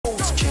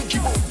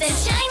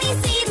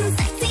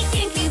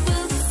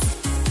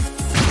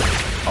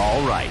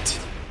fight.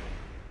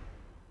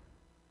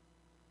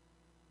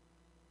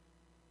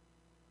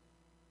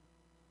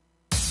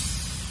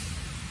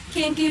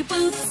 Kinky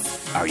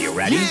boots. Are you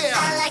ready? Yeah.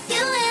 I like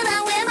it when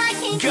I wear my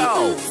kinky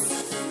Go. boots.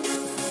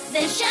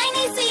 They're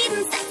shiny, sweet,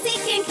 and sexy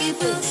kinky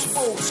boots.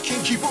 Boots,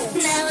 kinky boots.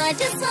 Now I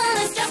just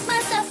wanna strut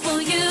myself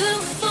for you,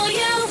 for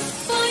you,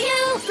 for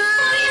you,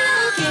 for you.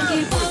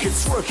 Kinky Work it,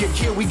 boots. twerk it,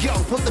 here we go.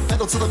 Put the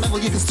pedal to the metal,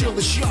 you can steal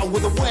the show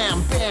with a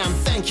wham, bam.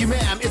 Thank you,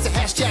 ma'am. It's a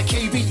hashtag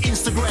KB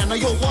Instagram. Now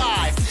you're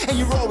live, and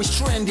you're always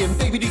trending.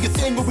 Baby, do your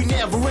thing, but we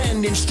never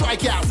ending.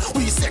 Strike out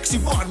with your sexy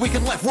butt. We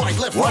can left, right,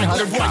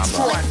 100 right, combo.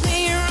 strut.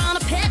 When you're on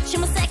a pitch,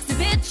 I'm a sexy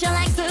bitch. I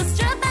like to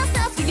strut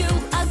myself for you.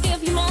 I'll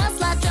give you more,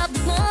 slot drop the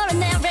floor,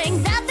 and there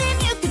ain't nothing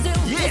you can do.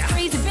 Yeah. This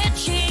crazy bitch,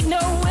 she ain't no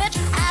witch.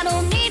 I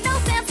don't need no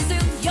fancy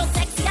suit. Your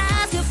sexy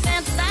eyes, you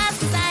fantasize,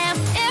 'cause I am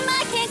in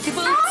my kinky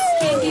boots.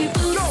 Kinky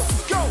boots. Go,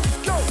 go,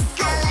 go,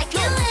 go. I like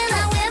it when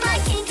I wear my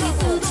kinky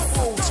boots.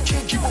 Boots,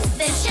 kinky boots.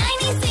 They're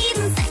shiny, sweet,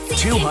 and sexy.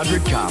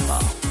 200 kinky combo.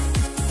 boots.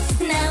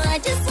 Now I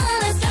just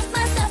wanna strut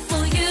myself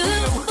for you,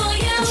 for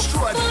you, And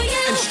strut, for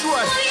you, and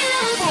strut. for you.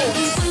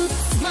 Kinky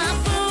boots, my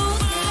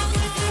boots.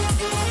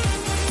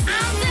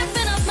 I'm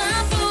zipping up my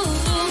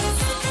boots.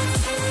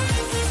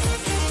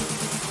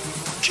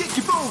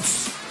 Kinky boots.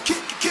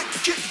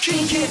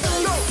 Kinky.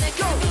 Go,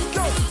 go,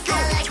 go, go.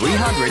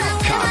 300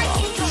 combo.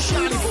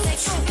 Shiny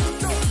boots.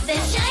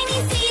 They're shiny,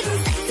 sweet, and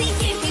sexy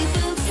kinky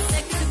boots.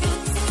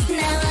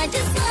 Now I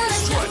just wanna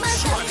strut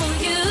myself for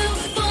you,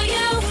 for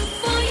you,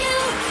 for you,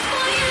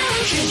 for you.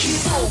 Kinky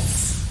boots.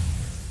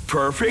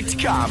 Perfect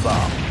combo.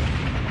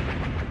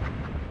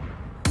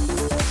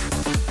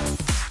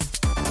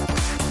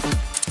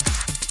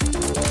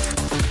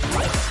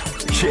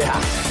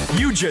 Yeah,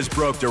 you just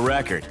broke the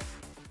record.